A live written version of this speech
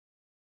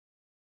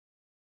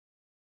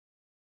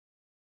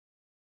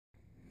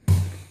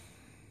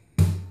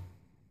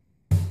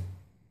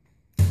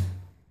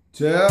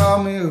Tell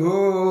me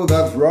who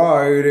that's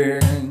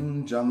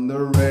writing, John the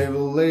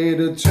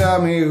Revelator. Tell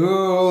me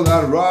who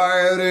that's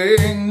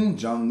writing,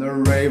 John the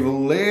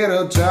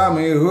Revelator. Tell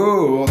me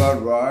who that's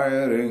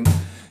writing,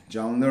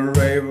 John the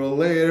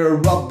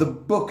Revelator of the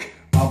book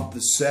of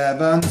the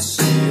seventh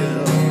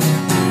seal.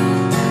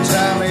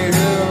 Tell me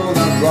who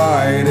that's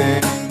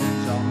writing,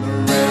 John the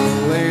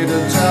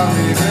Revelator. Tell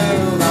me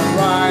who that's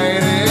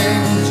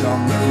writing,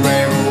 John the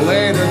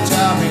Revelator.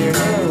 Tell me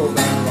who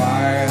that's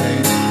writing,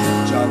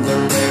 John the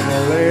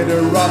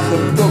Revelator of the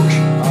book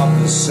of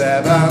the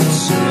seventh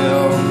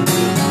seal.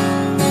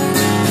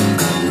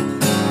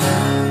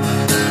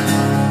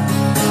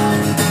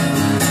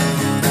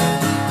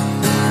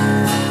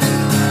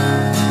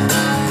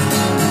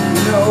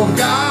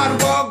 God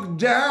walked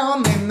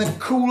down in the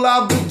cool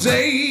of the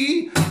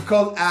day,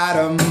 called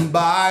Adam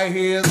by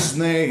his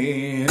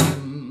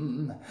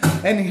name,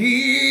 and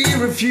he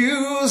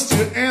refused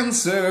to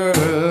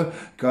answer,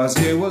 'cause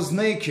he was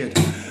naked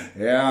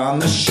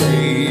and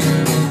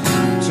ashamed.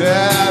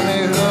 Tell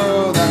me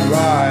who that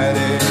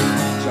writing,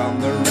 John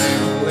the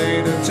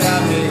Revelator.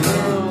 Tell me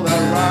who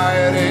that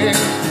writing,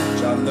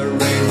 John the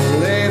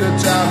Revelator.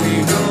 Tell me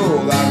who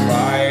that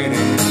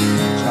writing,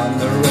 John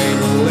the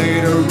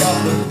Revelator of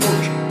the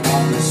book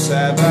of the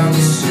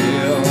seventh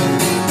seal.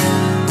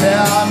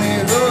 Tell me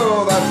who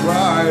that's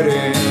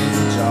writing,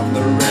 John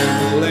the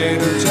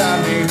Revelator. Tell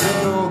me who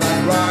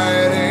that's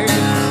writing,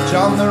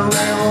 John the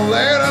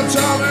Revelator.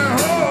 Tell me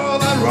who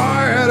that's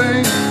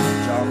writing,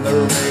 John the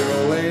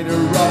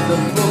Revelator of the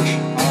book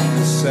of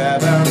the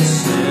seventh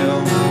seal.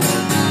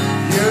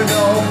 You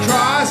know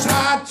Christ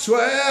had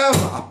 12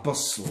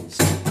 apostles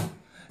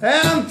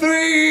and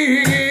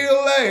 3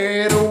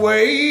 laid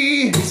away.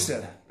 He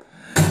said,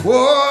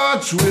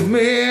 watch with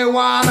me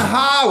 1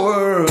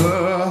 hour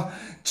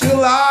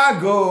till I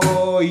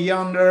go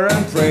yonder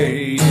and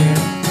pray.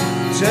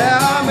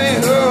 Tell me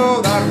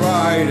who that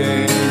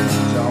writing,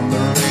 John the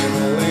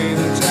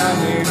Revelator. Tell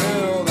me who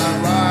that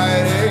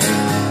writing,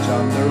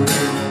 John the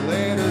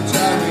Revelator.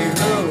 Tell me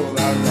who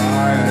that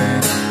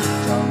writing,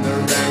 John the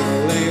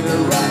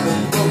Revelator of the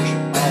book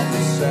of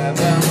the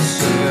seventh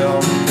seal.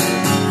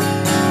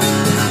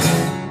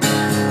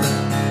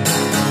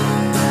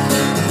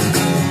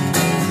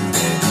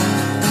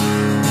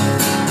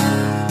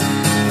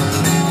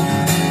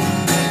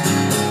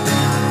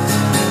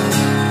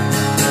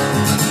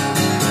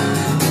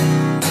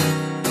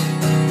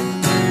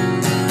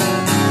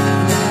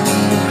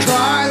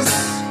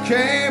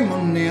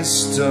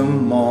 The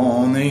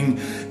morning,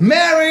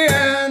 Mary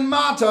and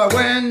Martha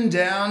went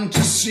down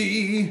to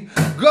see.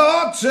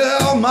 Go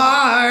tell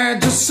my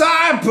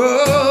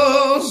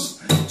disciples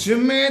to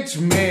meet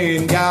me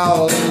in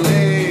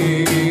Galilee.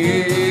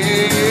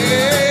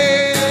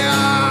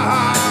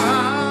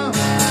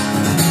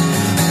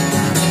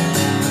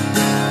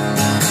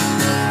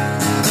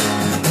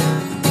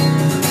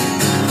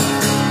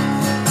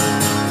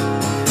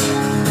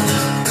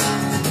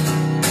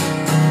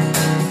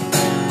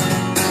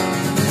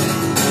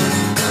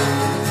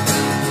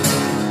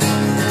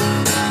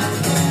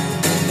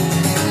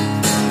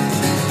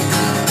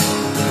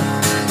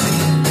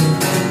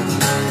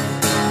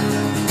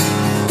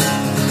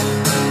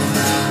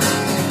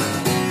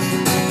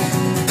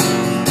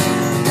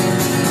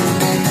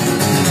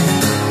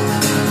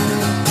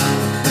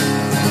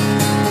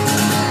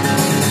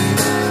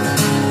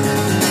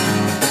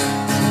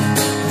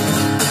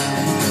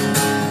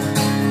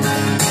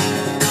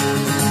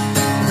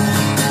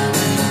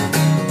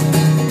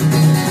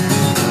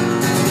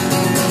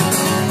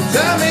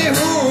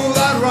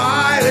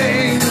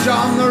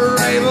 John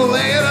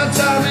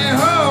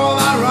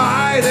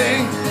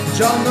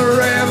the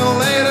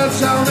Revelator.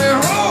 Tell me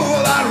who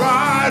that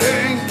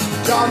writing,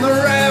 John the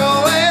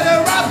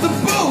Revelator of the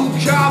book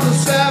of the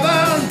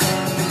seventh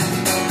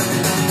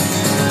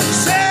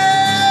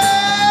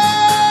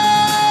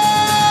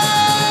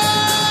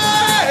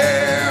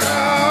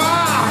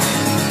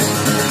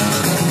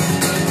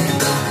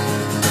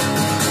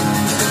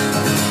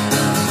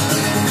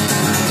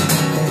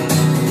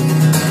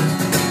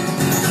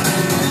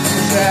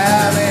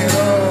Tell me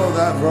who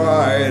that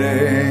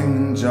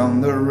writing,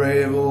 John the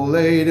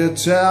Revelator.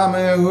 Tell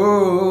me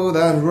who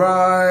that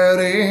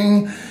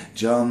writing,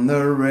 John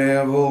the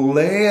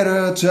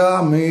Revelator.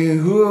 Tell me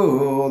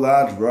who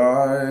that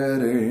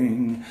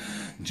writing,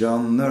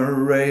 John the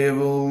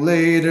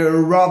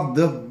Revelator of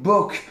the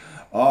book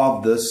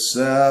of the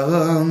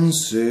seventh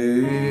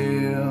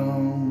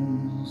seal.